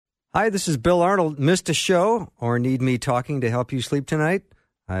Hi, this is Bill Arnold. Missed a show or need me talking to help you sleep tonight?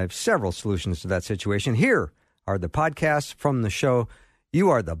 I have several solutions to that situation. Here are the podcasts from the show. You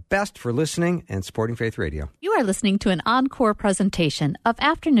are the best for listening and supporting Faith Radio. You are listening to an encore presentation of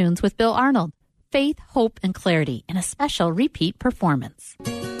Afternoons with Bill Arnold. Faith, hope, and clarity in a special repeat performance.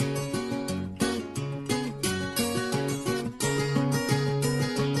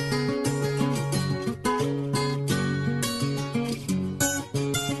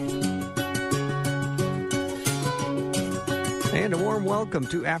 And a warm welcome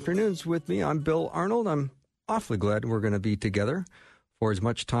to Afternoons with me. I'm Bill Arnold. I'm awfully glad we're going to be together for as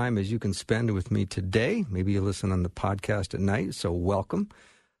much time as you can spend with me today. Maybe you listen on the podcast at night, so welcome.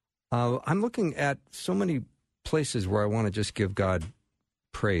 I'm looking at so many places where I want to just give God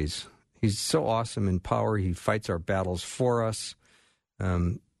praise. He's so awesome in power. He fights our battles for us.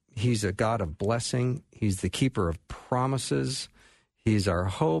 He's a God of blessing. He's the keeper of promises. He's our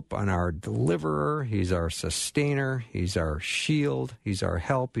hope and our deliverer. He's our sustainer. He's our shield. He's our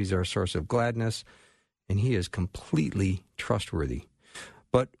help. He's our source of gladness. And he is completely trustworthy.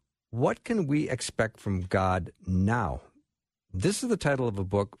 But what can we expect from God now? This is the title of a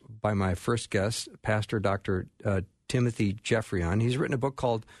book by my first guest, Pastor Dr. Timothy Geoffrion. He's written a book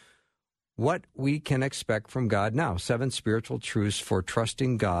called What We Can Expect from God Now, 7 Spiritual Truths for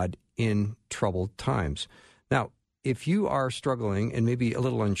Trusting God in Troubled Times. Now, if you are struggling and maybe a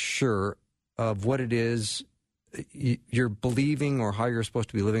little unsure of what it is you're believing or how you're supposed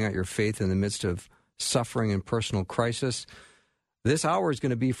to be living out your faith in the midst of suffering and personal crisis, this hour is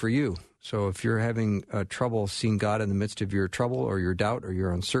going to be for you. So if you're having trouble seeing God in the midst of your trouble or your doubt or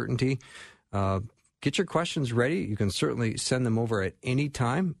your uncertainty, get your questions ready. You can certainly send them over at any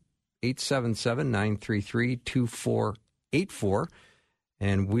time, 877-933-2484.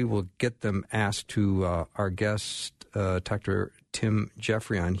 And we will get them asked to our guest, Dr. Tim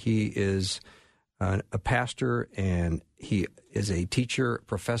Geoffrion. He is a pastor, and he is a teacher,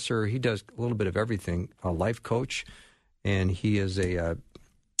 professor. He does a little bit of everything, a life coach, and he is a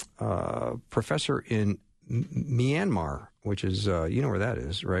professor in Myanmar, which is, you know where that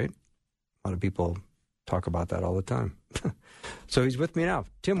is, right? A lot of people talk about that all the time. So he's with me now.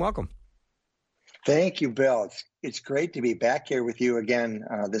 Tim, welcome. Thank you, Bill. It's great to be back here with you again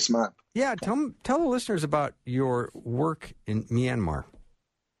this month. Yeah, tell the listeners about your work in Myanmar.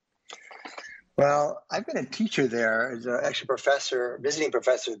 Well, I've been a teacher there, as actually visiting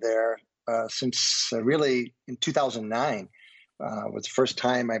professor there since really in 2009. Was the first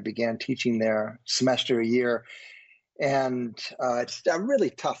time I began teaching there, semester a year. And it's a really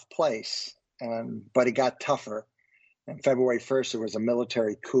tough place, but it got tougher. And February 1st, there was a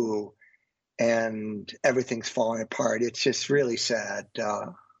military coup, and everything's falling apart. It's just really sad.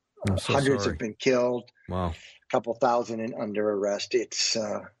 Hundreds have been killed. Wow. A couple thousand under arrest. It's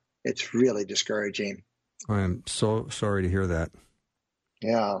really discouraging. I am so sorry to hear that.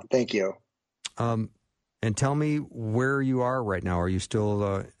 Yeah, thank you. And tell me where you are right now. Are you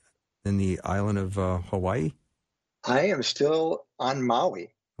still in the island of Hawaii? I am still on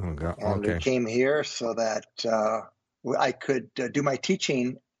Maui. Oh, God. And Okay. I came here so that I could do my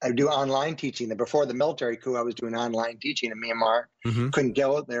teaching. I do online teaching. Before the military coup, I was doing online teaching in Myanmar. Mm-hmm. Couldn't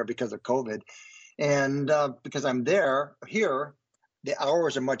go there because of COVID. And because I'm here, the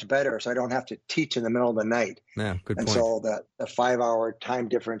hours are much better, so I don't have to teach in the middle of the night. Yeah, good point. And so the 5-hour time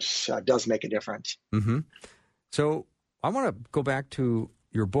difference does make a difference. Mm-hmm. So I want to go back to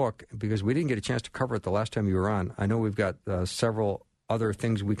your book because we didn't get a chance to cover it the last time you were on. I know we've got several other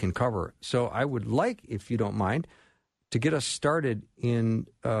things we can cover. So I would like, if you don't mind, to get us started in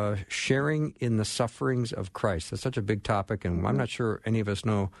sharing in the sufferings of Christ. That's such a big topic, and I'm not sure any of us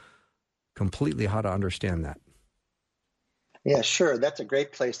know completely how to understand that. Yeah, sure. That's a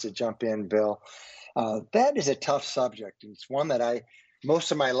great place to jump in, Bill. That is a tough subject. It's one that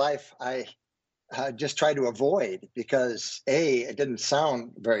most of my life, I just try to avoid because A, it didn't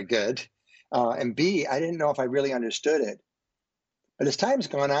sound very good, and B, I didn't know if I really understood it. But as time's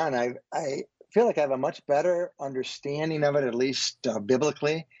gone on, I feel like I have a much better understanding of it, at least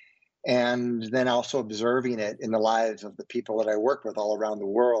biblically, and then also observing it in the lives of the people that I work with all around the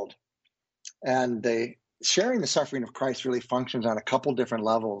world. And sharing the suffering of Christ really functions on a couple different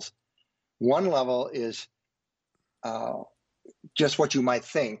levels. One level is just what you might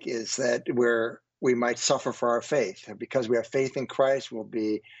think is that we might suffer for our faith. Because we have faith in Christ, we'll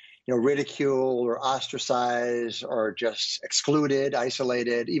be ridiculed or ostracized or just excluded,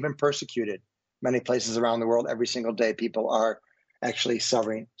 isolated, even persecuted. Many places around the world, every single day, people are actually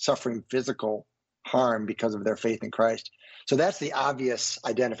suffering physical harm because of their faith in Christ. So that's the obvious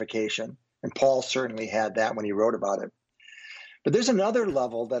identification. And Paul certainly had that when he wrote about it. But there's another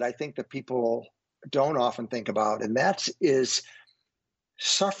level that I think that people don't often think about, and that is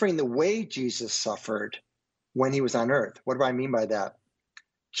suffering the way Jesus suffered when he was on earth. What do I mean by that?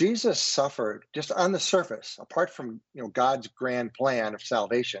 Jesus suffered just on the surface, apart from God's grand plan of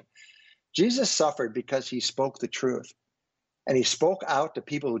salvation. Jesus suffered because he spoke the truth, and he spoke out to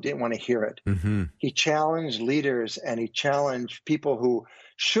people who didn't want to hear it. Mm-hmm. He challenged leaders, and he challenged people who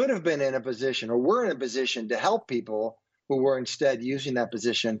should have been in a position or were in a position to help people who were instead using that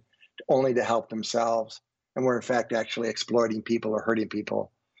position only to help themselves, and were in fact actually exploiting people or hurting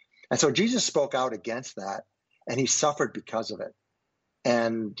people. And so Jesus spoke out against that, and he suffered because of it.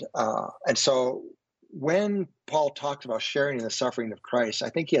 And so when Paul talks about sharing in the suffering of Christ, I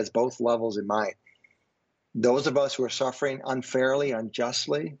think he has both levels in mind. Those of us who are suffering unfairly,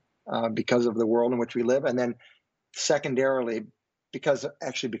 unjustly, because of the world in which we live, and then secondarily, because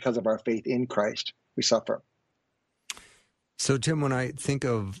of our faith in Christ, we suffer. So, Tim, when I think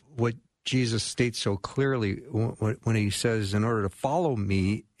of what Jesus states so clearly when he says, in order to follow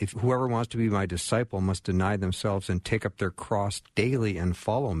me, if whoever wants to be my disciple must deny themselves and take up their cross daily and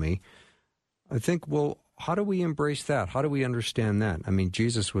follow me, I think, well, how do we embrace that? How do we understand that? I mean,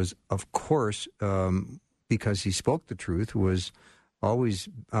 Jesus was, of course, because he spoke the truth, was always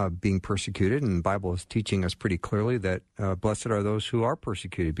being persecuted, and the Bible is teaching us pretty clearly that blessed are those who are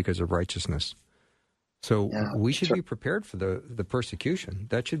persecuted because of righteousness. So we should be prepared for the persecution.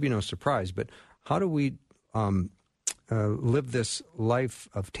 That should be no surprise. But how do we live this life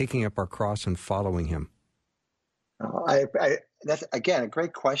of taking up our cross and following him? That's, again, a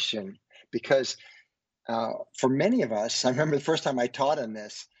great question, because for many of us, I remember the first time I taught on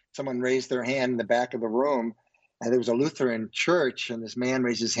this, someone raised their hand in the back of the room, and there was a Lutheran church, and this man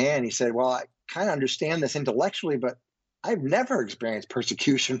raised his hand. He said, well, I kind of understand this intellectually, but I've never experienced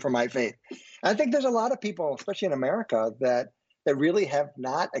persecution for my faith. And I think there's a lot of people, especially in America, that really have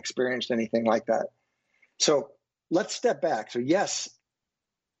not experienced anything like that. So let's step back. So yes,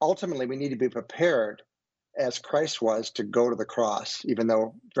 ultimately we need to be prepared, as Christ was, to go to the cross, even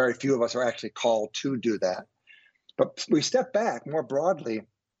though very few of us are actually called to do that. But we step back more broadly.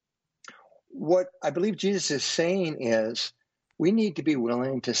 What I believe Jesus is saying is we need to be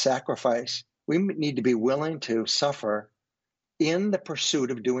willing to sacrifice. We need to be willing to suffer in the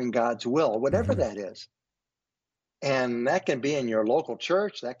pursuit of doing God's will, whatever that is. And that can be in your local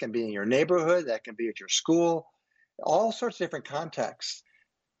church, that can be in your neighborhood, that can be at your school, all sorts of different contexts.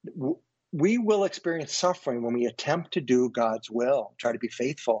 We will experience suffering when we attempt to do God's will, try to be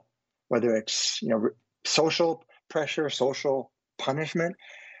faithful, whether it's social pressure, social punishment,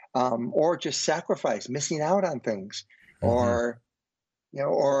 or just sacrifice, missing out on things, or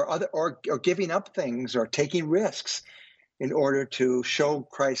giving up things, or taking risks in order to show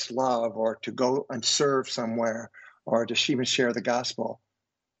Christ's love, or to go and serve somewhere, or to even share the gospel.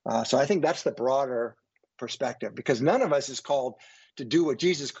 So I think that's the broader perspective, because none of us is called to do what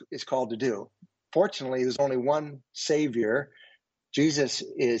Jesus is called to do. Fortunately, there's only one Savior. Jesus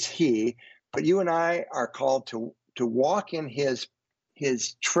is He, but you and I are called to walk in His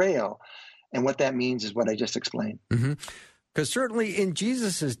trail, and what that means is what I just explained. Mm-hmm. Because certainly in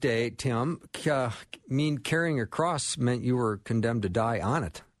Jesus' day, Tim, carrying a cross meant you were condemned to die on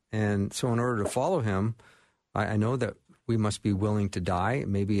it. And so in order to follow him, I know that we must be willing to die.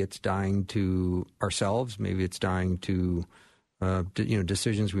 Maybe it's dying to ourselves. Maybe it's dying to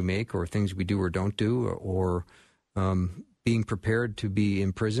decisions we make, or things we do or don't do, or being prepared to be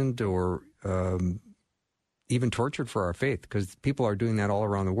imprisoned or even tortured for our faith, because people are doing that all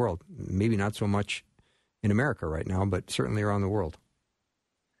around the world. Maybe not so much in America right now, but certainly around the world.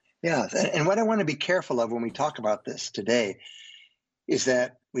 Yeah, and what I want to be careful of when we talk about this today is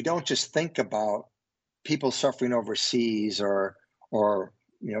that we don't just think about people suffering overseas or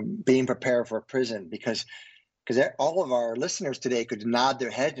being prepared for a prison, because all of our listeners today could nod their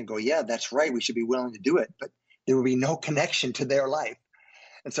heads and go, yeah, that's right, we should be willing to do it, but there will be no connection to their life.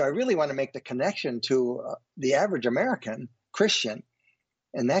 And so I really want to make the connection to the average American Christian,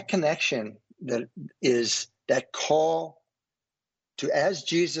 and that connection that is that call to, as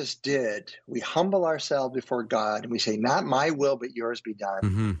Jesus did, we humble ourselves before God and we say, not my will, but yours be done.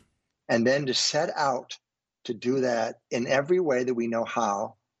 Mm-hmm. And then to set out to do that in every way that we know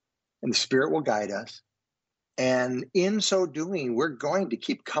how, and the Spirit will guide us. And in so doing, we're going to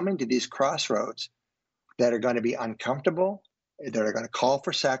keep coming to these crossroads that are going to be uncomfortable, that are going to call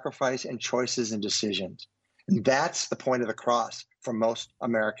for sacrifice and choices and decisions. And that's the point of the cross for most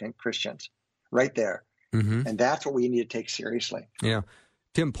American Christians, right there. Mm-hmm. And that's what we need to take seriously. Yeah.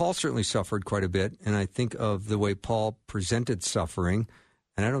 Tim, Paul certainly suffered quite a bit, and I think of the way Paul presented suffering,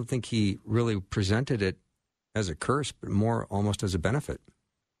 and I don't think he really presented it as a curse, but more almost as a benefit.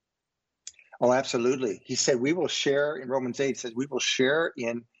 Oh, absolutely. He said we will share, in Romans 8, it says we will share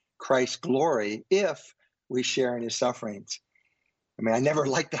in Christ's glory if we share in his sufferings. I mean, I never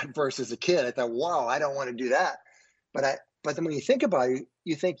liked that verse as a kid. I thought, wow, I don't want to do that. But then when you think about it,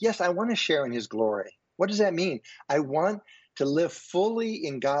 you think, yes, I want to share in his glory. What does that mean? I want to live fully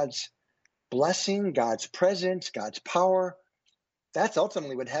in God's blessing, God's presence, God's power. That's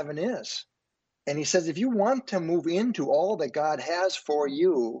ultimately what heaven is. And he says, if you want to move into all that God has for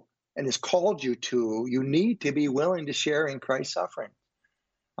you and has called you to, you need to be willing to share in Christ's suffering.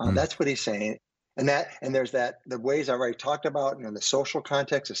 That's what he's saying. And there's the ways I already talked about, the social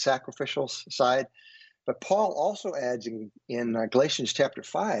context, the sacrificial side. But Paul also adds in Galatians chapter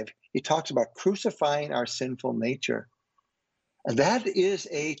 5, he talks about crucifying our sinful nature. And that is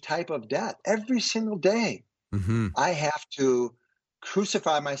a type of death. Every single day, I have to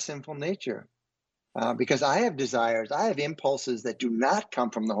crucify my sinful nature because I have desires, I have impulses that do not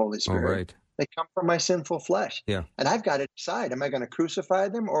come from the Holy Spirit. Oh, right. They come from my sinful flesh. Yeah. And I've got to decide, am I going to crucify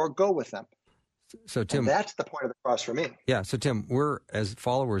them or go with them? So, Tim, and that's the point of the cross for me. Yeah. So, Tim, we're, as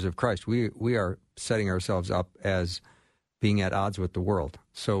followers of Christ, we are setting ourselves up as being at odds with the world.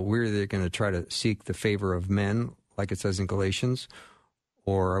 So we're either going to try to seek the favor of men, like it says in Galatians,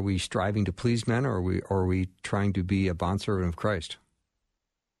 or are we striving to please men, or are we trying to be a bondservant of Christ?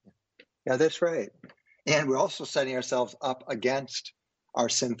 Yeah, that's right. And we're also setting ourselves up against our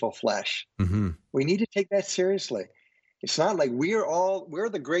sinful flesh. We need to take that seriously. It's not like we're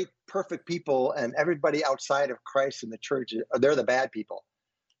the great, perfect people, and everybody outside of Christ in the church, they're the bad people.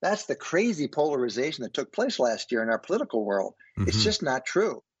 That's the crazy polarization that took place last year in our political world. It's just not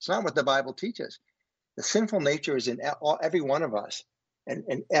true. It's not what the Bible teaches. The sinful nature is in every one of us,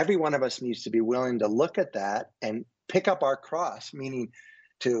 and every one of us needs to be willing to look at that and pick up our cross, meaning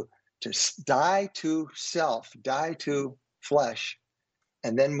to die to self, die to flesh,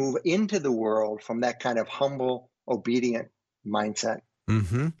 and then move into the world from that kind of humble, obedient mindset.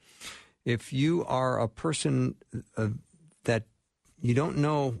 If you are a person that you don't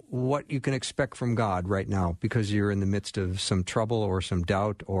know what you can expect from God right now because you're in the midst of some trouble or some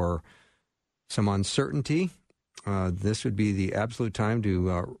doubt or some uncertainty, this would be the absolute time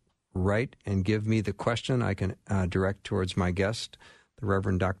to write and give me the question I can direct towards my guest, the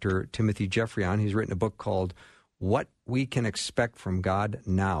Reverend Dr. Timothy Geoffrion. He's written a book called What We Can Expect from God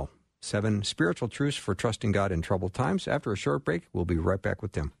Now, 7 Spiritual Truths for Trusting God in Troubled Times. After a short break, we'll be right back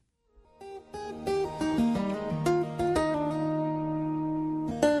with Tim.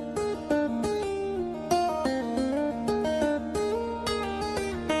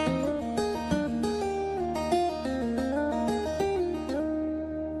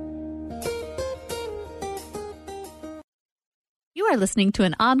 You are listening to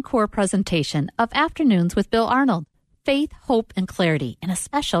an encore presentation of Afternoons with Bill Arnold. Faith, hope, and clarity in a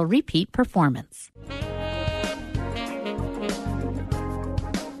special repeat performance.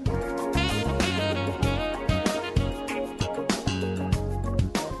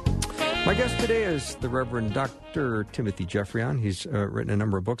 My guest today is the Reverend Dr. Timothy Geoffrion. He's written a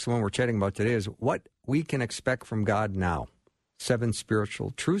number of books. The one we're chatting about today is What We Can Expect from God Now, 7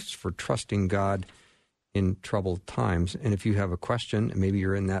 Spiritual Truths for Trusting God in Troubled Times. And if you have a question, maybe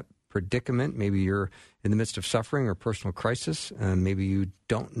you're in that predicament, maybe you're in the midst of suffering or personal crisis, and maybe you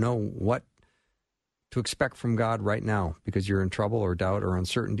don't know what to expect from God right now because you're in trouble or doubt or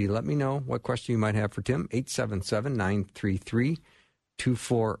uncertainty, let me know what question you might have for Tim.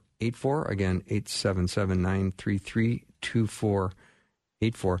 877-933-2484. Again,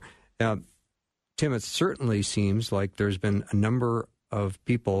 877-933-2484. Tim, it certainly seems like there's been a number of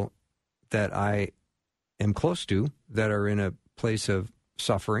people that I am close to that are in a place of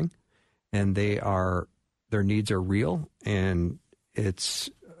suffering, and their needs are real, and it's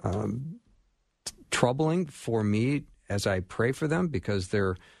troubling for me as I pray for them because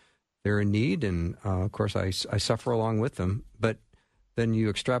they're in need, and of course I suffer along with them. But then you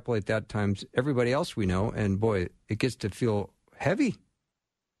extrapolate that times everybody else we know, and boy, it gets to feel heavy.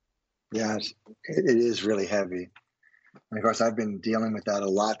 Yes, it is really heavy. And of course, I've been dealing with that a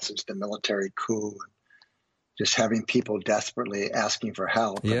lot since the military coup, just having people desperately asking for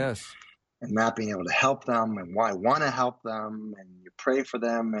help. Yes. And not being able to help them, and why I want to help them, and you pray for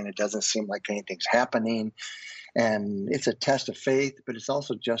them, and it doesn't seem like anything's happening. And it's a test of faith, but it's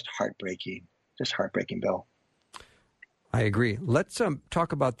also just heartbreaking, Bill. I agree. Let's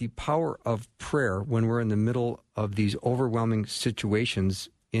talk about the power of prayer when we're in the middle of these overwhelming situations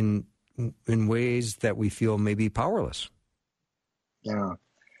in ways that we feel maybe powerless. Yeah.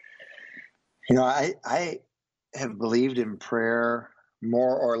 I have believed in prayer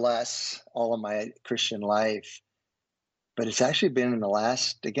more or less all of my Christian life. But it's actually been in the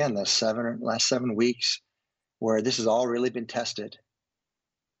last 7 weeks where this has all really been tested.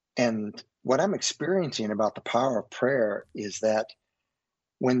 And what I'm experiencing about the power of prayer is that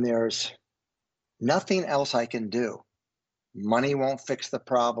when there's nothing else I can do, money won't fix the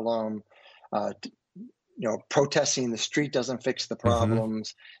problem, protesting in the street doesn't fix the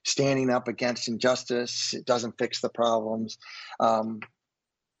problems, standing up against injustice, it doesn't fix the problems.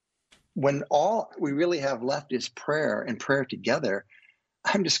 When all we really have left is prayer and prayer together,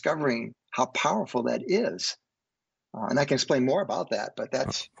 I'm discovering how powerful that is. And I can explain more about that, but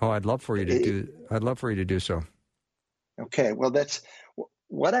that's... I'd love for you to do so. Okay, well, that's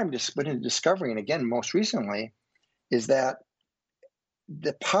what I'm just discovering, again, most recently, is that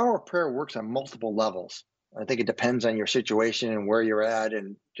the power of prayer works on multiple levels. I think it depends on your situation and where you're at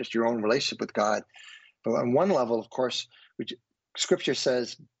and just your own relationship with God. But on one level, of course, which Scripture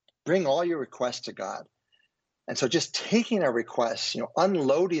says, bring all your requests to God. And so just taking our requests,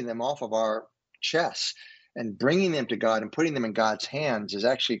 unloading them off of our chests and bringing them to God and putting them in God's hands is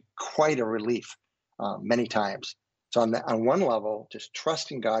actually quite a relief many times. So on one level, just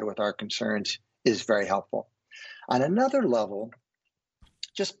trusting God with our concerns is very helpful. On another level,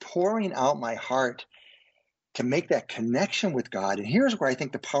 just pouring out my heart to make that connection with God. And here's where I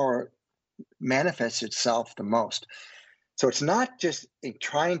think the power manifests itself the most. So it's not just in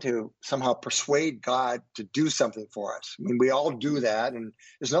trying to somehow persuade God to do something for us. I mean, we all do that, and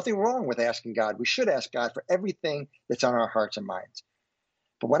there's nothing wrong with asking God. We should ask God for everything that's on our hearts and minds.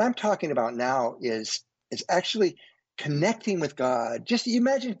 But what I'm talking about now is actually connecting with God. Just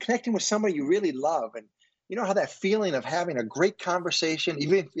imagine connecting with somebody you really love, and you know how that feeling of having a great conversation,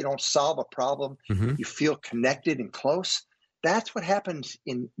 even if you don't solve a problem, you feel connected and close. That's what happens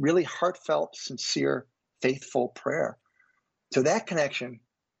in really heartfelt, sincere, faithful prayer. So that connection.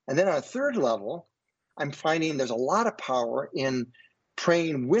 And then on a third level, I'm finding there's a lot of power in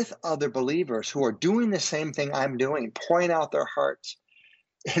praying with other believers who are doing the same thing I'm doing, pouring out their hearts.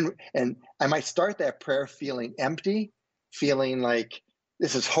 And I might start that prayer feeling empty, feeling like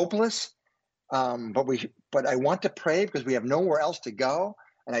this is hopeless. But I want to pray because we have nowhere else to go.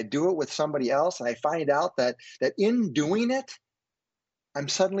 And I do it with somebody else. And I find out that in doing it, I'm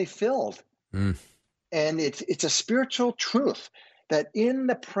suddenly filled. And it's a spiritual truth that in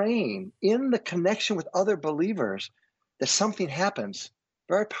the praying, in the connection with other believers, that something happens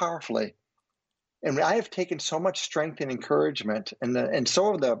very powerfully. And I have taken so much strength and encouragement, and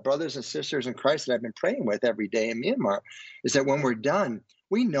so have the brothers and sisters in Christ that I've been praying with every day in Myanmar, is that when we're done,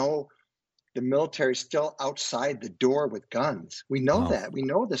 we know the military is still outside the door with guns. We know that. We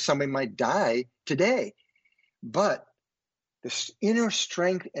know that somebody might die today. But this inner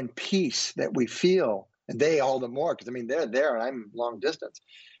strength and peace that we feel, and they all the more, because they're there and I'm long distance.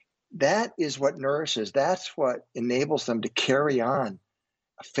 That is what nourishes. That's what enables them to carry on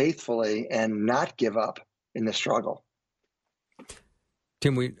faithfully and not give up in the struggle.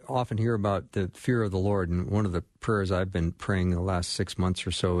 Tim, we often hear about the fear of the Lord, and one of the prayers I've been praying the last 6 months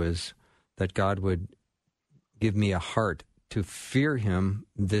or so is that God would give me a heart to fear him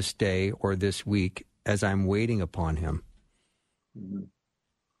this day or this week as I'm waiting upon him.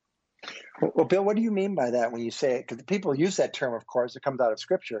 Well, Bill, what do you mean by that when you say it? Because people use that term, of course, it comes out of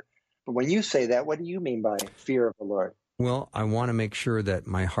Scripture. But when you say that, what do you mean by fear of the Lord? Well, I want to make sure that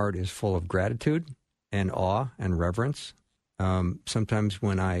my heart is full of gratitude and awe and reverence. Sometimes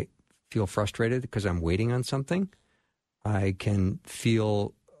when I feel frustrated because I'm waiting on something, I can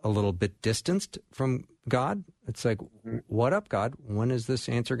feel a little bit distanced from God. It's like, what up, God? When is this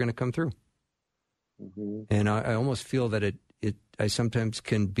answer going to come through? And I almost feel that I sometimes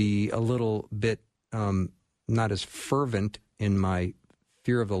can be a little bit not as fervent in my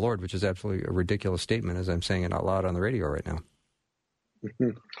fear of the Lord, which is absolutely a ridiculous statement as I'm saying it out loud on the radio right now.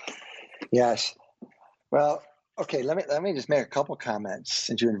 Yes. Well, okay, let me just make a couple comments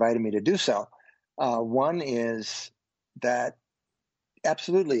since you invited me to do so. One is that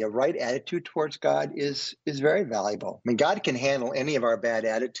absolutely a right attitude towards God is very valuable. I mean, God can handle any of our bad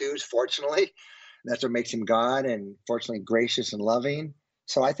attitudes, fortunately. That's what makes him God, and fortunately gracious and loving.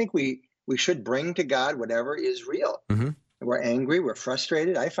 So I think we should bring to God whatever is real. We're angry, we're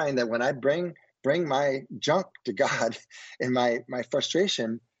frustrated. I find that when I bring my junk to God in my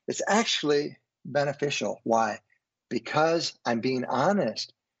frustration, it's actually beneficial. Why? Because I'm being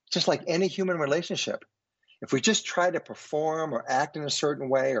honest. Just like any human relationship. If we just try to perform or act in a certain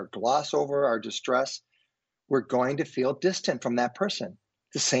way or gloss over our distress, we're going to feel distant from that person.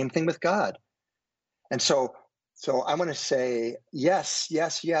 The same thing with God. And so I want to say, yes,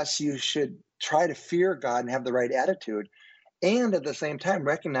 you should try to fear God and have the right attitude. and at the same time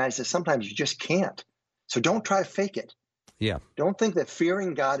recognize that sometimes you just can't. So don't try to fake it. Yeah. Don't think that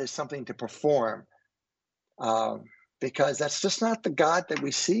fearing God is something to perform, because that's just not the God that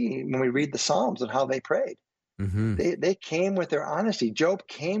we see when we read the Psalms and how they prayed. Mm-hmm. They came with their honesty. Job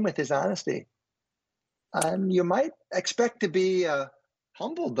came with his honesty. And you might expect to be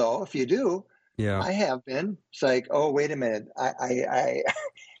humbled, though, if you do. Yeah. I have been. It's like, oh, wait a minute. I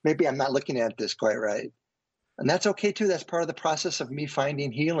maybe I'm not looking at this quite right. And that's okay, too. That's part of the process of me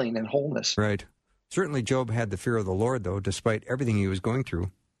finding healing and wholeness. Right. Certainly Job had the fear of the Lord, though, despite everything he was going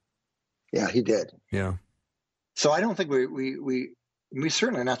through. Yeah, he did. Yeah. So I don't think we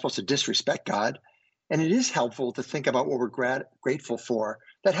certainly are not supposed to disrespect God. And it is helpful to think about what we're grateful for.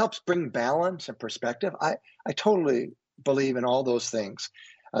 That helps bring balance and perspective. I totally believe in all those things.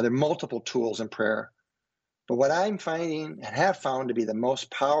 There are multiple tools in prayer. But what I'm finding and have found to be the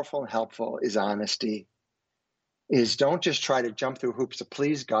most powerful and helpful is honesty. Is don't just try to jump through hoops to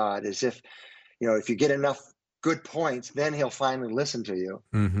please God as if, if you get enough good points, then he'll finally listen to you.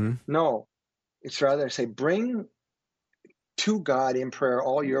 Mm-hmm. No, it's rather say, bring to God in prayer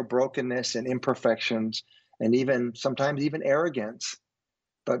all your brokenness and imperfections, and even sometimes even arrogance,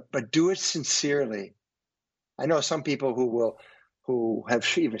 but do it sincerely. I know some people who have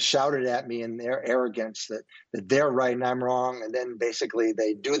even shouted at me in their arrogance that they're right and I'm wrong, and then basically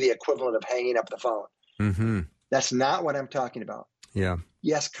they do the equivalent of hanging up the phone. Mm-hmm. That's not what I'm talking about. Yeah.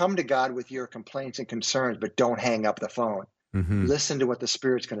 Yes, come to God with your complaints and concerns, but don't hang up the phone. Mm-hmm. Listen to what the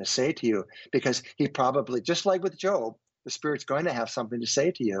Spirit's going to say to you, because he probably, just like with Job, the Spirit's going to have something to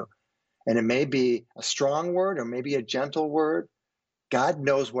say to you. And it may be a strong word or maybe a gentle word. God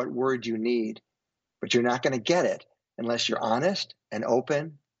knows what word you need, but you're not going to get it unless you're honest and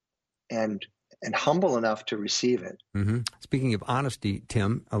open and humble enough to receive it. Mm-hmm. Speaking of honesty,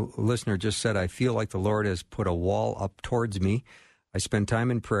 Tim, a listener just said, I feel like the Lord has put a wall up towards me. I spend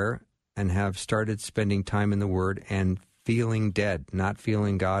time in prayer and have started spending time in the Word and feeling dead, not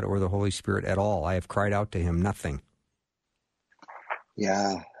feeling God or the Holy Spirit at all. I have cried out to him, nothing.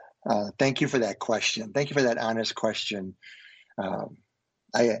 Yeah. Thank you for that question. Thank you for that honest question.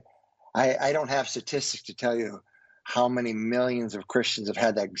 I don't have statistics to tell you how many millions of Christians have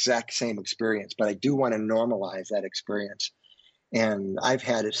had that exact same experience, but I do want to normalize that experience. And I've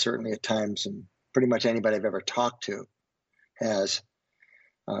had it certainly at times, and pretty much anybody I've ever talked to has.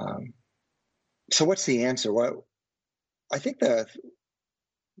 So what's the answer? Well, I think the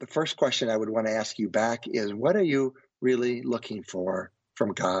first question I would want to ask you back is, what are you really looking for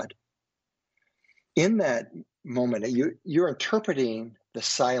from God? In that moment, you're interpreting the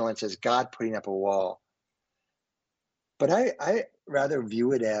silence as God putting up a wall. But I rather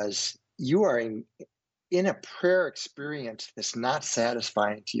view it as you are in a prayer experience that's not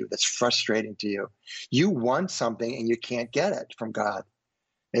satisfying to you, that's frustrating to you. You want something and you can't get it from God.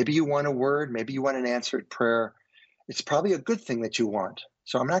 Maybe you want a word, maybe you want an answered prayer. It's probably a good thing that you want.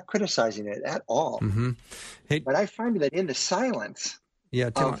 So I'm not criticizing it at all. Mm-hmm. Hey, but I find that in the silence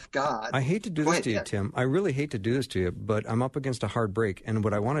Tim, of God. I hate to do this to you, Tim. I really hate to do this to you, but I'm up against a hard break. And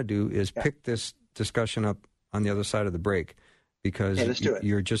what I want to do is pick this discussion up on the other side of the break, because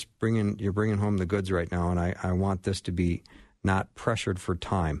you're bringing home the goods right now, and I want this to be not pressured for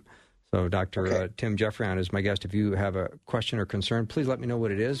time. So Dr. Tim Geoffrion is my guest. If you have a question or concern, please let me know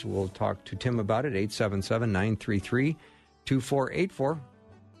what it is. We'll talk to Tim about it, 877-933-2484.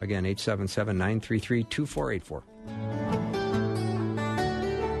 Again, 877-933-2484.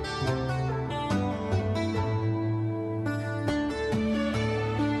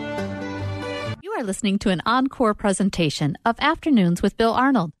 You are listening to an encore presentation of Afternoons with Bill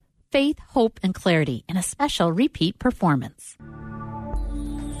Arnold. Faith, hope, and clarity in a special repeat performance.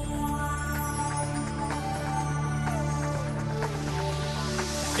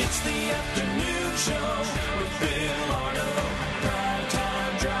 It's the afternoon show with Bill Arnold. Prime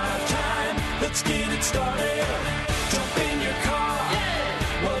time, drive time. Let's get it started. Jump in your car.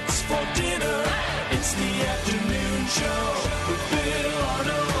 Yeah. What's for dinner? Hey. It's the afternoon show with Bill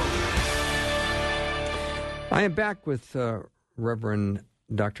Arnold. I am back with Reverend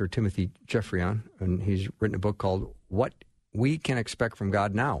Dr. Timothy Geoffrion, and he's written a book called What We Can Expect from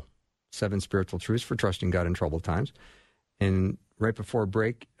God Now, 7 Spiritual Truths for Trusting God in Troubled Times. And right before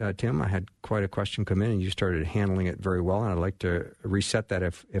break, Tim, I had quite a question come in, and you started handling it very well, and I'd like to reset that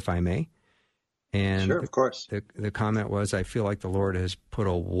if I may. And sure, of course. The comment was, I feel like the Lord has put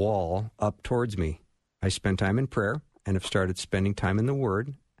a wall up towards me. I spend time in prayer and have started spending time in the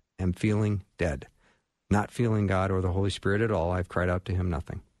Word. Am feeling dead. Not feeling God or the Holy Spirit at all. I've cried out to him,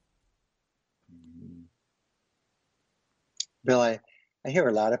 nothing. Bill, I hear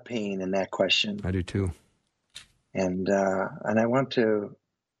a lot of pain in that question. I do too. And I want to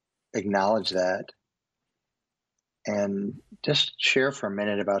acknowledge that and just share for a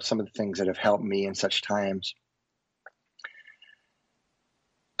minute about some of the things that have helped me in such times.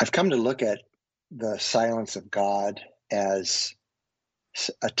 I've come to look at the silence of God as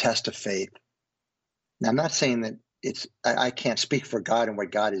a test of faith. Now, I'm not saying that I can't speak for God and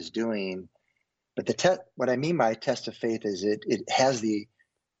what God is doing, but what I mean by a test of faith is it has the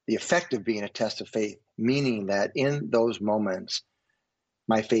effect of being a test of faith, meaning that in those moments,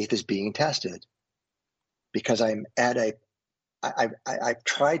 my faith is being tested because I've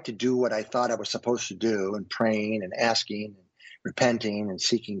tried to do what I thought I was supposed to do, and praying and asking and repenting and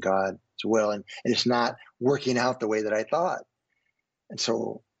seeking God's will, and it's not working out the way that I thought. And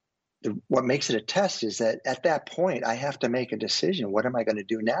so what makes it a test is that at that point, I have to make a decision. What am I going to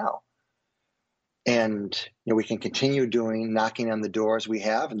do now? And we can continue knocking on the doors we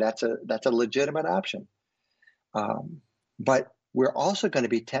have, and that's a legitimate option. But we're also going to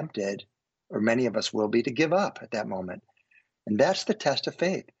be tempted, or many of us will be, to give up at that moment. And that's the test of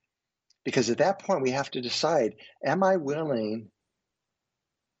faith. Because at that point, we have to decide, am I willing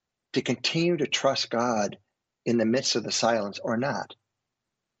to continue to trust God in the midst of the silence or not?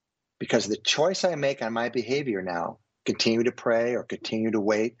 Because the choice I make on my behavior now, continue to pray or continue to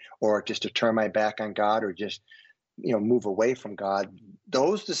wait or just to turn my back on God or just move away from God,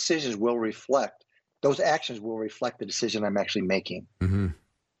 those actions will reflect the decision I'm actually making. Mm-hmm.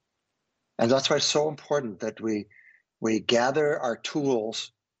 And that's why it's so important that we gather our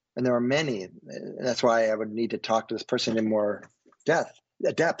tools, and there are many. That's why I would need to talk to this person in more depth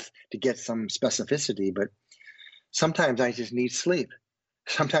to get some specificity. But sometimes I just need sleep.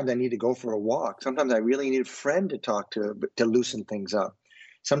 Sometimes I need to go for a walk. Sometimes I really need a friend to talk to loosen things up.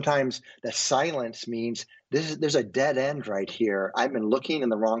 Sometimes the silence means there's a dead end right here. I've been looking in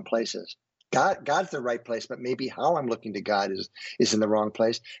the wrong places. God's the right place, but maybe how I'm looking to God is in the wrong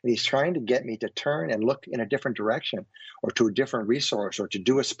place. And he's trying to get me to turn and look in a different direction, or to a different resource, or to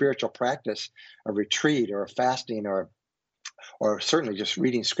do a spiritual practice, a retreat, or a fasting, or certainly just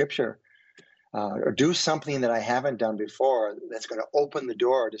reading scripture, or do something that I haven't done before that's going to open the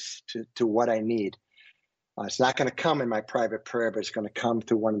door to what I need. It's not going to come in my private prayer, but it's going to come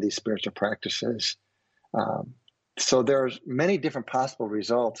through one of these spiritual practices. So there's many different possible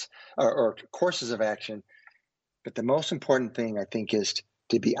results or courses of action. But the most important thing, I think, is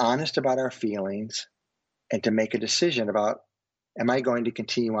to be honest about our feelings and to make a decision about, am I going to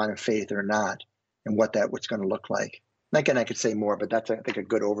continue on in faith or not, and what's going to look like. And again, I could say more, but that's, I think, a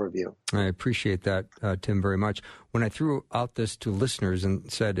good overview. I appreciate that, Tim, very much. When I threw out this to listeners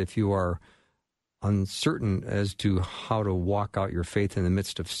and said, if you are uncertain as to how to walk out your faith in the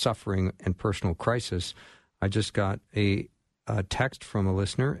midst of suffering and personal crisis, I just got a text from a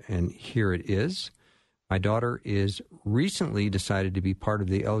listener, and here it is. My daughter is recently decided to be part of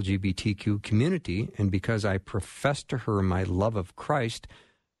the LGBTQ community, and because I professed to her my love of Christ,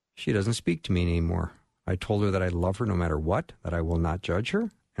 she doesn't speak to me anymore. I told her that I love her no matter what, that I will not judge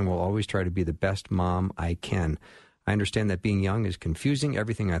her, and will always try to be the best mom I can. I understand that being young is confusing,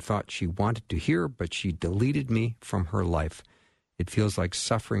 everything I thought she wanted to hear, but she deleted me from her life. It feels like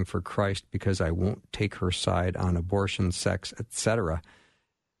suffering for Christ because I won't take her side on abortion, sex, etc.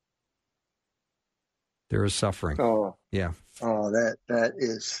 There is suffering. Oh, yeah. Oh, that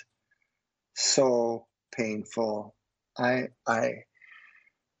is so painful. I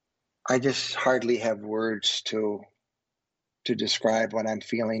just hardly have words to describe what I'm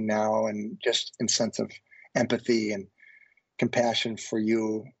feeling now, and just in sense of empathy and compassion for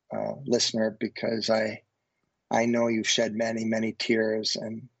you, listener, because I know you've shed many, many tears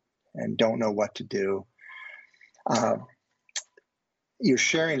and don't know what to do. You're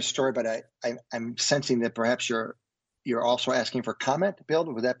sharing a story, but I'm sensing that perhaps you're also asking for comment, Bill.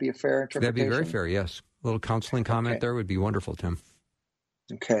 Would that be a fair interpretation? That'd be very fair, yes. A little counseling comment there would be wonderful, Tim.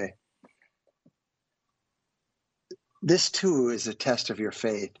 Okay. This, too, is a test of your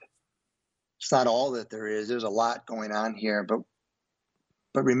faith. It's not all that there is. There's a lot going on here. But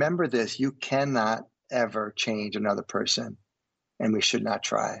remember this, you cannot ever change another person, and we should not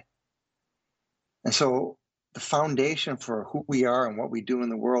try. And so the foundation for who we are and what we do in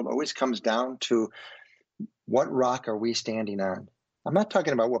the world always comes down to, what rock are we standing on? I'm not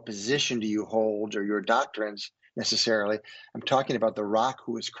talking about what position do you hold or your doctrines necessarily. I'm talking about the rock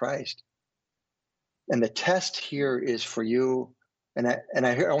who is Christ. And the test here is for you, and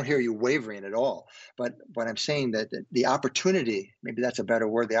I don't hear you wavering at all, but what I'm saying that the opportunity, maybe that's a better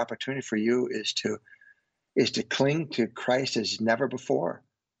word, the opportunity for you is to cling to Christ as never before,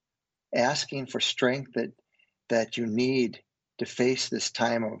 asking for strength that you need to face this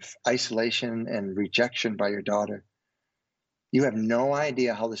time of isolation and rejection by your daughter. You have no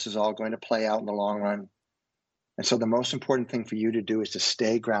idea how this is all going to play out in the long run. And so the most important thing for you to do is to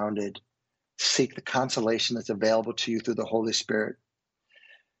stay grounded, seek the consolation that's available to you through the Holy Spirit.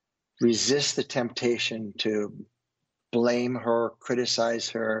 Resist the temptation to blame her, criticize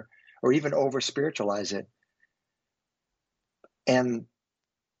her, or even over-spiritualize it. And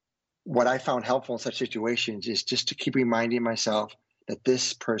what I found helpful in such situations is just to keep reminding myself that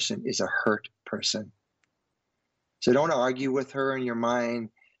this person is a hurt person. So don't argue with her in your mind.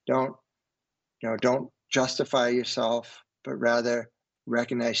 Don't justify yourself, but rather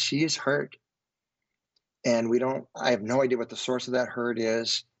recognize she is hurt. And I have no idea what the source of that hurt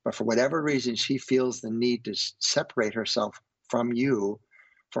is, but for whatever reason, she feels the need to separate herself from you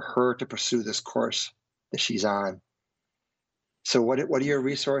for her to pursue this course that she's on. So what are your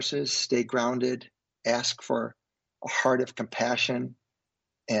resources? Stay grounded, ask for a heart of compassion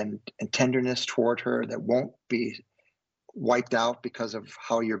and tenderness toward her that won't be wiped out because of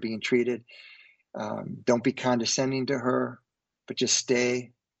how you're being treated. Don't be condescending to her, but just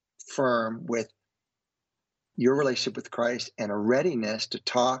stay firm with your relationship with Christ and a readiness to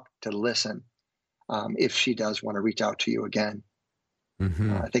talk, to listen, if she does want to reach out to you again.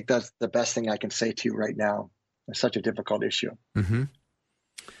 Mm-hmm. I think that's the best thing I can say to you right now. It's such a difficult issue. Mm-hmm.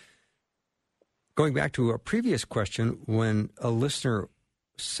 Going back to a previous question, when a listener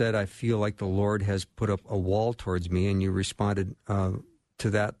said, I feel like the Lord has put up a wall towards me, and you responded to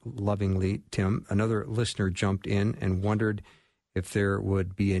that lovingly, Tim, another listener jumped in and wondered if there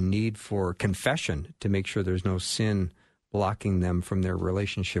would be a need for confession to make sure there's no sin blocking them from their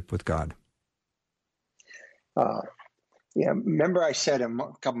relationship with God. Remember I said a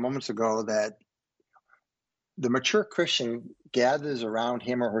couple moments ago that the mature Christian gathers around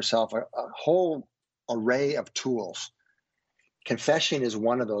him or herself a whole array of tools. Confession is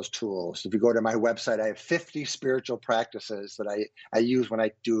one of those tools. If you go to my website, I have 50 spiritual practices that I use when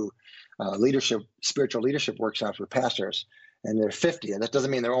I do spiritual leadership workshops with pastors, and they're 50, and that doesn't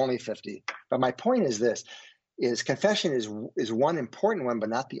mean they're only 50. But my point is this, is confession is one important one, but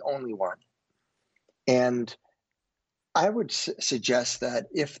not the only one. And I would suggest that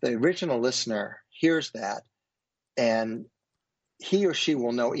if the original listener hears that, and he or she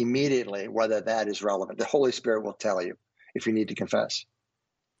will know immediately whether that is relevant. The Holy Spirit will tell you if you need to confess.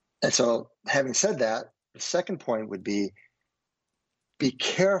 And so having said that, the second point would be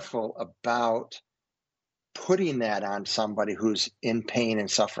careful about putting that on somebody who's in pain and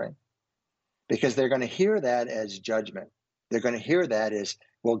suffering, because they're going to hear that as judgment. They're going to hear that as,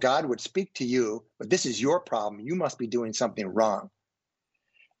 well, God would speak to you, but this is your problem. You must be doing something wrong.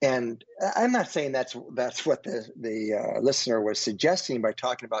 And I'm not saying that's what the listener was suggesting by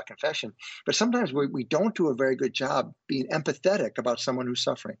talking about confession, but sometimes we don't do a very good job being empathetic about someone who's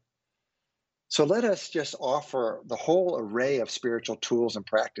suffering. So let us just offer the whole array of spiritual tools and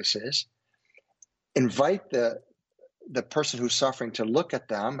practices, invite the person who's suffering to look at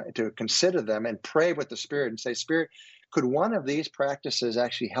them, to consider them, and pray with the Spirit and say, Spirit, could one of these practices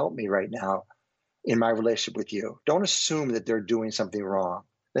actually help me right now in my relationship with you? Don't assume that they're doing something wrong.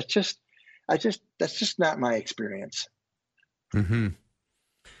 That's just not my experience. Mm-hmm.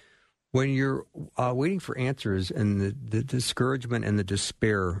 When you're waiting for answers and the discouragement and the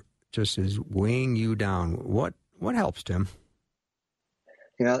despair just is weighing you down, what helps, Tim?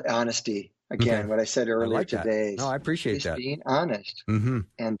 Honesty. Again, Okay. what I said earlier today. No, I appreciate that. Being honest, Mm-hmm.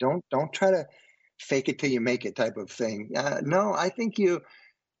 and don't try to fake it till you make it type of thing. No, I think of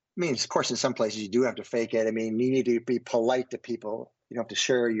course, in some places you do have to fake it. You need to be polite to people. You don't have to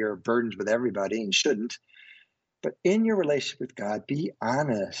share your burdens with everybody, and shouldn't. But in your relationship with God, be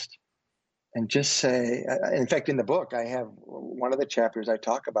honest and just say, in fact, in the book, I have one of the chapters I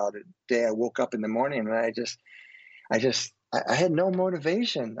talk about it. The day I woke up in the morning and I had no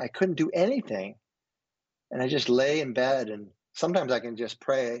motivation. I couldn't do anything. And I just lay in bed, and sometimes I can just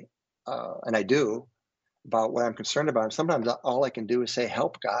pray, and I do, about what I'm concerned about. And sometimes all I can do is say,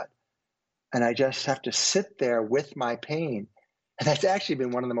 help, God. And I just have to sit there with my pain. And that's actually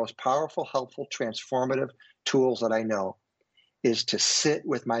been one of the most powerful, helpful, transformative tools that I know, is to sit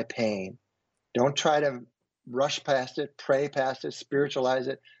with my pain. Don't try to rush past it, pray past it, spiritualize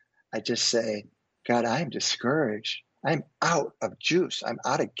it. I just say, God, I'm discouraged. I'm out of juice. I'm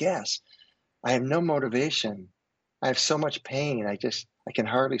out of gas. I have no motivation. I have so much pain. I can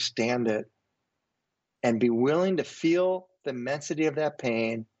hardly stand it. And be willing to feel the immensity of that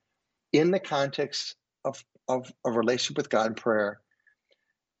pain in the context of a relationship with God in prayer.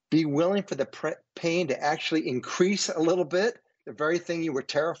 Be willing for the pain to actually increase a little bit, the very thing you were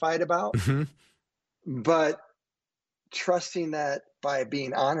terrified about. Mm-hmm. But trusting that by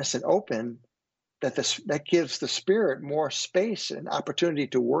being honest and open, that gives the Spirit more space and opportunity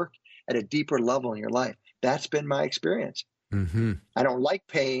to work at a deeper level in your life. That's been my experience. Mm-hmm. I don't like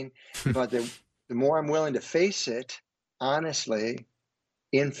pain, but the more I'm willing to face it honestly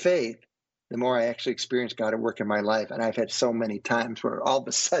in faith, the more I actually experience God at work in my life. And I've had so many times where all of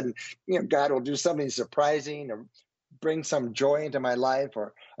a sudden, God will do something surprising or bring some joy into my life,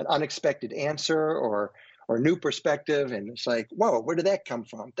 or an unexpected answer, or new perspective. And it's like, whoa, where did that come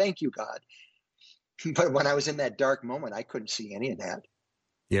from? Thank you, God. But when I was in that dark moment, I couldn't see any of that.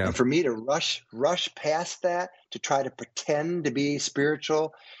 Yeah. And for me to rush past that, to try to pretend to be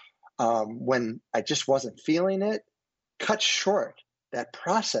spiritual when I just wasn't feeling it, cut short that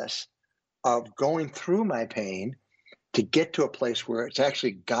process of going through my pain to get to a place where it's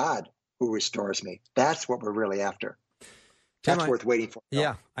actually God who restores me. That's what we're really after. Tim, That's worth waiting for.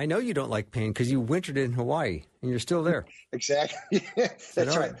 Yeah, I know you don't like pain because you wintered in Hawaii and you're still there. Exactly.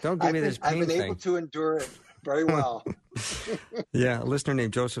 That's right. Don't give me this pain I've been thing. able to endure it very well. Yeah, a listener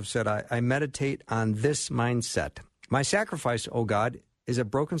named Joseph said, I meditate on this mindset. My sacrifice, O God, is a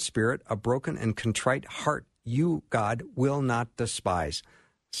broken spirit, a broken and contrite heart. You, God, will not despise.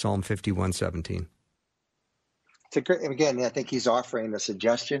 Psalm 51:17. It's a great, again, I think he's offering a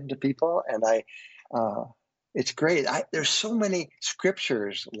suggestion to people, and it's great. There's so many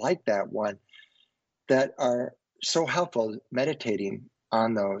scriptures like that one that are so helpful meditating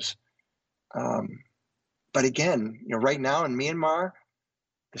on those. But again, right now in Myanmar,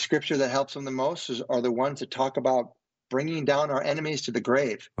 the scripture that helps them the most are the ones that talk about bringing down our enemies to the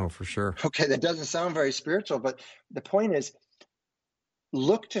grave. Oh, for sure. Okay, that doesn't sound very spiritual, but the point is,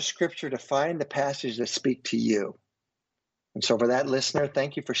 look to scripture to find the passages that speak to you. And so for that listener,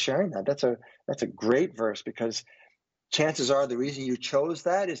 thank you for sharing that. That's a great verse, because chances are the reason you chose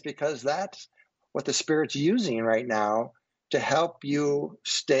that is because that's what the Spirit's using right now to help you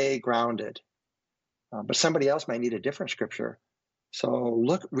stay grounded. But somebody else might need a different scripture. So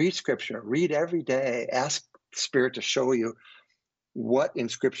read scripture, read every day, ask the Spirit to show you what in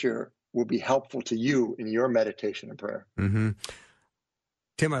scripture will be helpful to you in your meditation and prayer. Mm-hmm.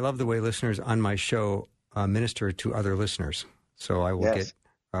 Tim, I love the way listeners on my show minister to other listeners. So I will get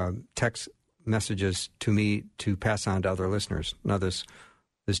text messages to me to pass on to other listeners. Now, this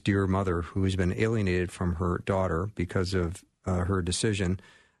dear mother who has been alienated from her daughter because of her decision,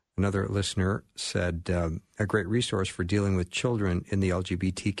 another listener said a great resource for dealing with children in the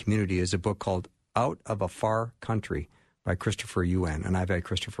LGBT community is a book called Out of a Far Country by Christopher Yuan. And I've had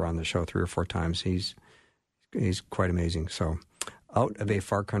Christopher on the show 3 or 4 times. He's quite amazing. So Out of a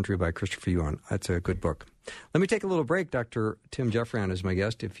Far Country by Christopher Yuan. That's a good book. Let me take a little break. Dr. Tim Geoffrion is my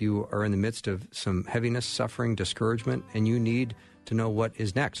guest. If you are in the midst of some heaviness, suffering, discouragement, and you need to know what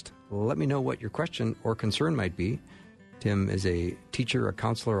is next, let me know what your question or concern might be. Tim is a teacher, a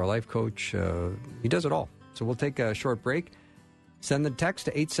counselor, a life coach. He does it all. So we'll take a short break. Send the text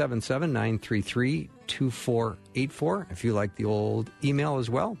to 877-933-2484. If you like the old email as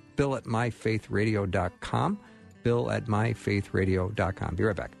well, bill@myfaithradio.com. bill@myfaithradio.com. Be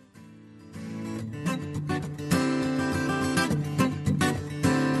right back.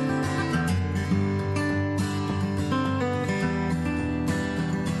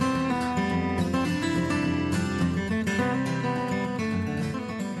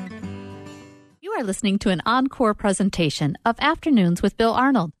 You are listening to an encore presentation of Afternoons with Bill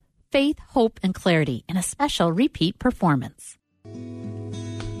Arnold. Faith, hope, and clarity in a special repeat performance.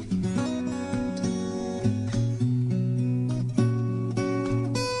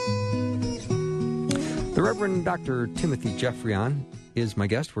 The Reverend Dr. Timothy Geoffrion is my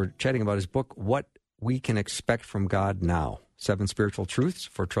guest. We're chatting about his book, What We Can Expect from God Now, 7 Spiritual Truths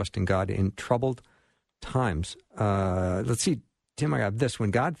for Trusting God in Troubled Times. Let's see, Tim, I have this.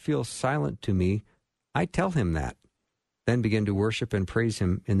 When God feels silent to me, I tell him that, then begin to worship and praise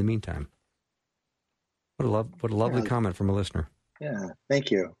him in the meantime. What a lovely comment from a listener. Yeah,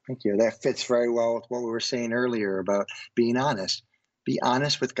 thank you. Thank you. That fits very well with what we were saying earlier about being honest. Be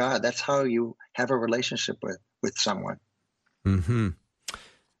honest with God. That's how you have a relationship with someone. Mm-hmm.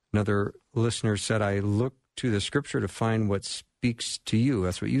 Another listener said, I look to the scripture to find what speaks to you.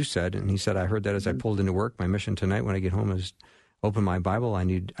 That's what you said. And he said, I heard that as I pulled into work. My mission tonight when I get home is open my Bible. I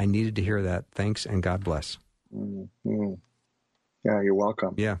needed to hear that. Thanks and God bless. Mm-hmm. Yeah, you're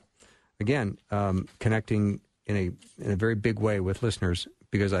welcome. Yeah. Again, connecting in a very big way with listeners,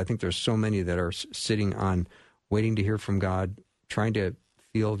 because I think there's so many that are sitting on waiting to hear from God, trying to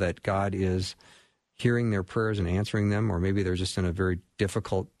feel that God is hearing their prayers and answering them, or maybe they're just in a very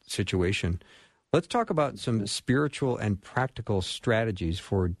difficult situation Let's talk about some spiritual and practical strategies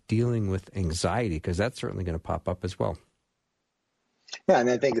for dealing with anxiety, because that's certainly going to pop up as well. Yeah, and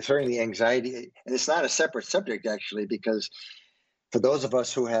I think certainly anxiety, and it's not a separate subject actually, because for those of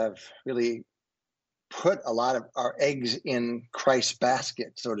us who have really put a lot of our eggs in Christ's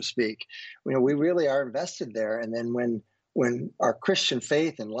basket, so to speak, we really are invested there. And then when our Christian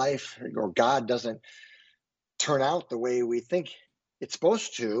faith and life or God doesn't turn out the way we think it's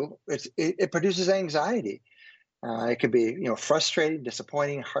supposed to, it produces anxiety. It could be frustrating,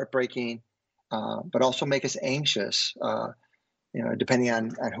 disappointing, heartbreaking, but also make us anxious. Depending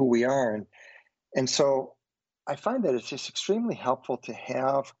on who we are. And so I find that it's just extremely helpful to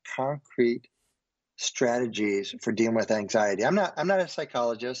have concrete strategies for dealing with anxiety. I'm not a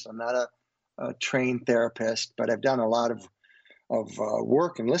psychologist. I'm not a trained therapist, but I've done a lot of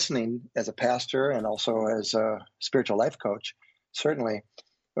work and listening as a pastor and also as a spiritual life coach, certainly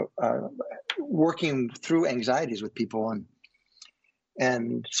working through anxieties with people.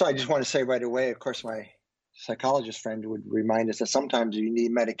 And so I just want to say right away, of course, my psychologist friend would remind us that sometimes you need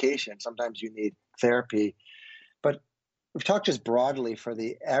medication, sometimes you need therapy. But we've talked just broadly for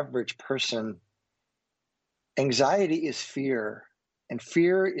the average person. Anxiety is fear, and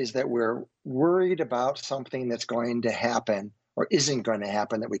fear is that we're worried about something that's going to happen or isn't going to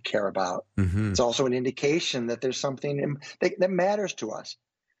happen that we care about. Mm-hmm. It's also an indication that there's something that matters to us.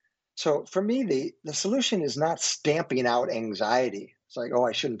 So for me, the solution is not stamping out anxiety. It's like, oh,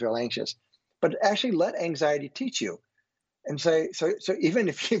 I shouldn't feel anxious. But actually let anxiety teach you, and say so. Even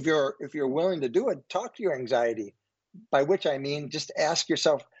if you're willing to do it, talk to your anxiety. By which I mean, just ask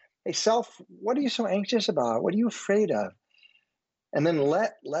yourself, "Hey, self, what are you so anxious about? What are you afraid of?" And then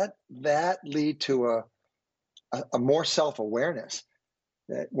let that lead to a more self-awareness.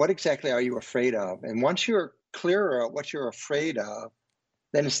 That what exactly are you afraid of? And once you're clearer of what you're afraid of,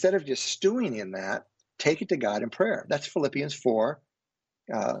 then instead of just stewing in that, take it to God in prayer. That's Philippians 4.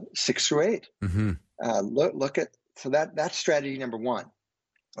 6 through 8. Mm-hmm. Look at that's strategy number 1,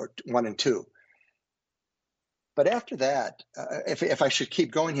 or 1 and 2. But after that, if I should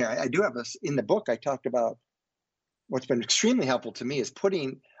keep going here, I do have this in the book. I talked about what's been extremely helpful to me is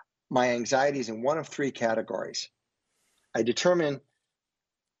putting my anxieties in one of 3 categories. I determine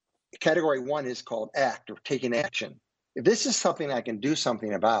category 1 is called act, or taking action. If this is something I can do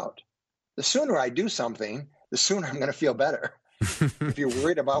something about, the sooner I do something, the sooner I'm going to feel better. If you're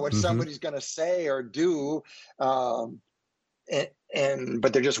worried about what somebody's going to say or do, but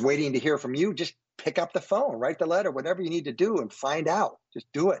they're just waiting to hear from you, just pick up the phone, write the letter, whatever you need to do, and find out. Just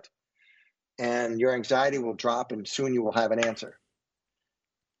do it. And your anxiety will drop, and soon you will have an answer.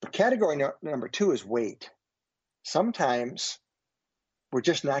 But category number 2 is wait. Sometimes we're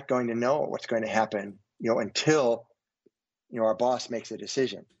just not going to know what's going to happen, until, our boss makes a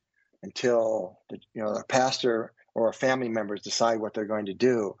decision, until the pastor or our family members decide what they're going to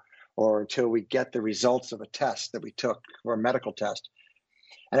do, or until we get the results of a test that we took, or a medical test.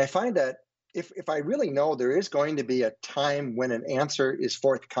 And I find that if I really know there is going to be a time when an answer is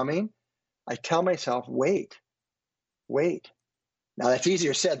forthcoming, I tell myself, wait. Now, that's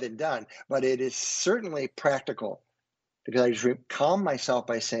easier said than done, but it is certainly practical, because I just calm myself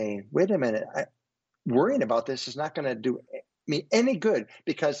by saying, wait a minute, worrying about this is not going to do me any good,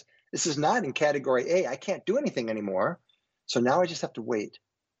 because this is not in category A. I can't do anything anymore. So now I just have to wait.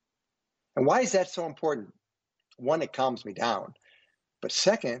 And why is that so important? 1, it calms me down. But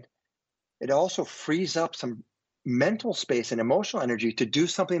second, it also frees up some mental space and emotional energy to do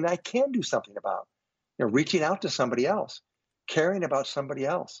something that I can do something about. Reaching out to somebody else, caring about somebody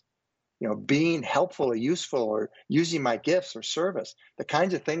else, being helpful or useful, or using my gifts or service, the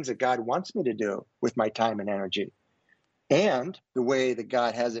kinds of things that God wants me to do with my time and energy. And the way that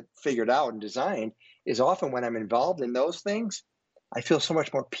God has it figured out and designed is often when I'm involved in those things, I feel so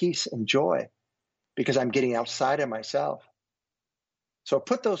much more peace and joy, because I'm getting outside of myself. So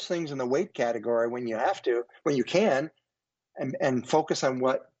put those things in the wait category when you have to, when you can, and focus on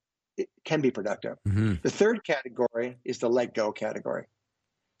what can be productive. Mm-hmm. The third category is the let go category.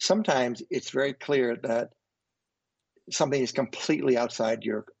 Sometimes it's very clear that something is completely outside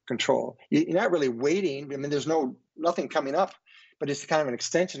your control. You're not really waiting. I mean, there's nothing coming up, but it's kind of an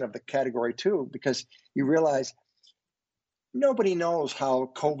extension of the category 2, because you realize nobody knows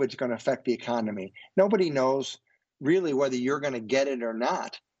how COVID's going to affect the economy. Nobody knows really whether you're going to get it or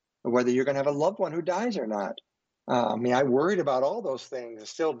not, or whether you're going to have a loved one who dies or not. I worried about all those things, I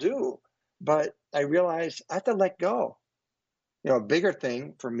still do, but I realized I have to let go. A bigger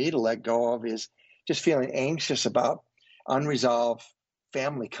thing for me to let go of is just feeling anxious about unresolved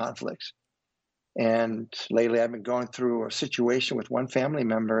family conflicts. And lately I've been going through a situation with one family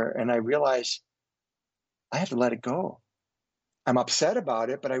member, and I realized I have to let it go. I'm upset about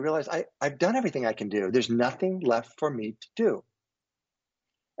it, but I realize I've done everything I can do. There's nothing left for me to do.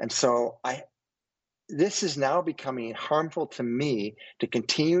 And so this is now becoming harmful to me to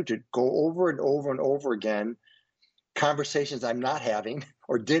continue to go over and over and over again conversations I'm not having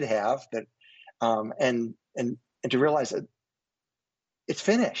or did have, that and to realize that it's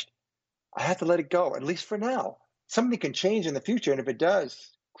finished. I have to let it go, at least for now. Something can change in the future, and if it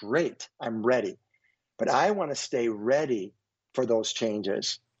does, great, I'm ready. But I want to stay ready for those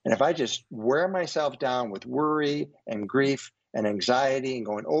changes. And if I just wear myself down with worry and grief and anxiety and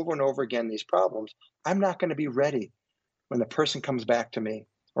going over and over again these problems, I'm not going to be ready when the person comes back to me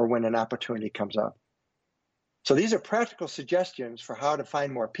or when an opportunity comes up. So these are practical suggestions for how to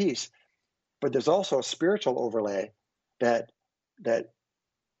find more peace, but there's also a spiritual overlay that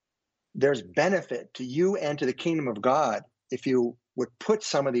there's benefit to you and to the kingdom of God if you would put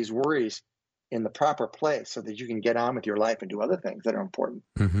some of these worries in the proper place so that you can get on with your life and do other things that are important.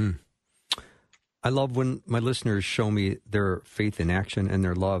 Mm-hmm. I love when my listeners show me their faith in action and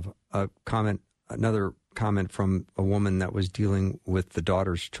their love. Another comment from a woman that was dealing with the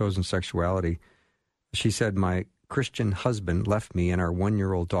daughter's chosen sexuality. She said, "My Christian husband left me and our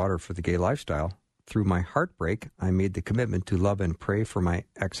 1-year-old daughter for the gay lifestyle. Through my heartbreak, I made the commitment to love and pray for my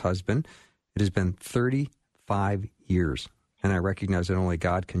ex-husband. It has been 35 years, and I recognize that only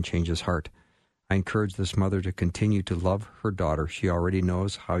God can change his heart. I encourage this mother to continue to love her daughter. She already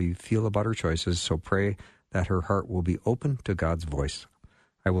knows how you feel about her choices, so pray that her heart will be open to God's voice.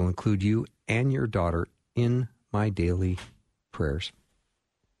 I will include you and your daughter in my daily prayers."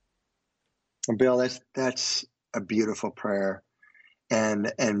 Bill, that's a beautiful prayer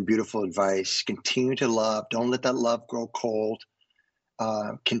and beautiful advice. Continue to love. Don't let that love grow cold.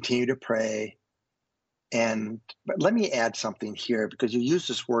 Continue to pray. But let me add something here, because you use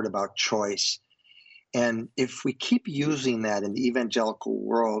this word about choice. And if we keep using that in the evangelical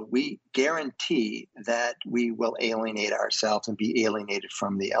world, we guarantee that we will alienate ourselves and be alienated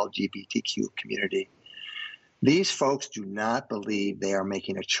from the LGBTQ community. These folks do not believe they are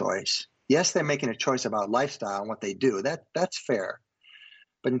making a choice. Yes, they're making a choice about lifestyle and what they do. That's fair.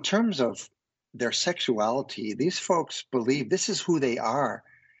 But in terms of their sexuality, these folks believe this is who they are.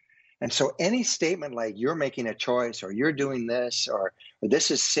 And so any statement like you're making a choice or you're doing this or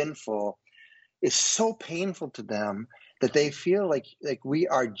this is sinful is so painful to them that they feel like we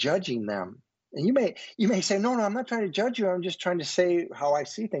are judging them. And you may say, no, I'm not trying to judge you. I'm just trying to say how I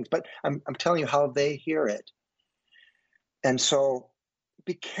see things. But I'm telling you how they hear it. And so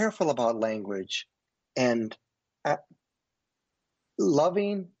be careful about language. And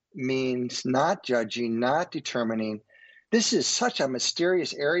loving means not judging, not determining. This is such a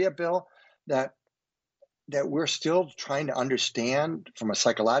mysterious area, Bill, that we're still trying to understand from a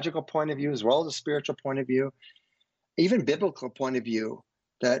psychological point of view, as well as a spiritual point of view, even biblical point of view,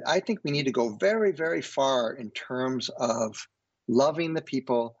 that I think we need to go very, very far in terms of loving the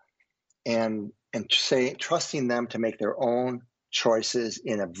people and trusting them to make their own choices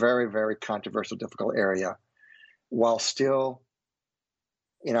in a very, very controversial, difficult area, while still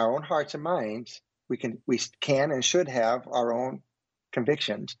in our own hearts and minds, we can and should have our own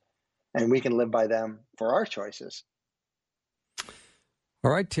convictions, and we can live by them for our choices.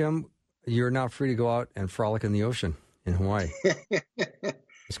 All right, Tim, you're now free to go out and frolic in the ocean in Hawaii.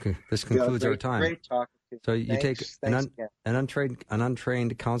 This concludes our time. Great talking to you. So you take an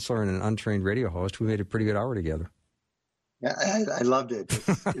untrained counselor and an untrained radio host. We made a pretty good hour together. Yeah, I loved it.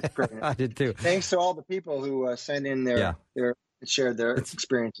 It's great. I did too. Thanks to all the people who sent in their shared their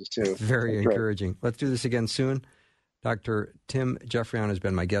experiences too. Very encouraging. Let's do this again soon. Dr. Tim Geoffrion has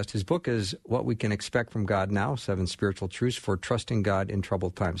been my guest. His book is What We Can Expect from God Now, 7 Spiritual Truths for Trusting God in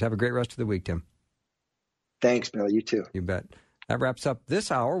Troubled Times. Have a great rest of the week, Tim. Thanks, Bill. You too. You bet. That wraps up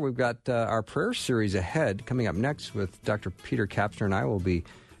this hour. We've got our prayer series ahead. Coming up next with Dr. Peter Kapsner and I will be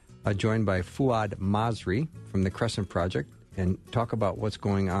joined by Fuad Masri from the Crescent Project and talk about what's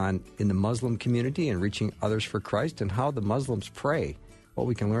going on in the Muslim community and reaching others for Christ and how the Muslims pray, what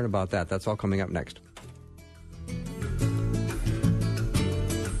we can learn about that. That's all coming up next.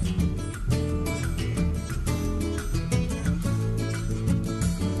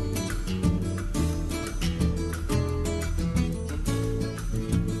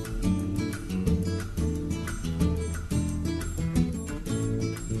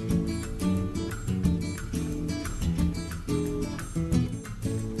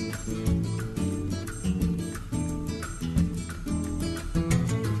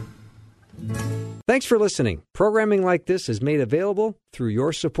 Thanks for listening. Programming like this is made available through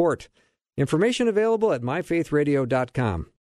your support. Information available at myfaithradio.com.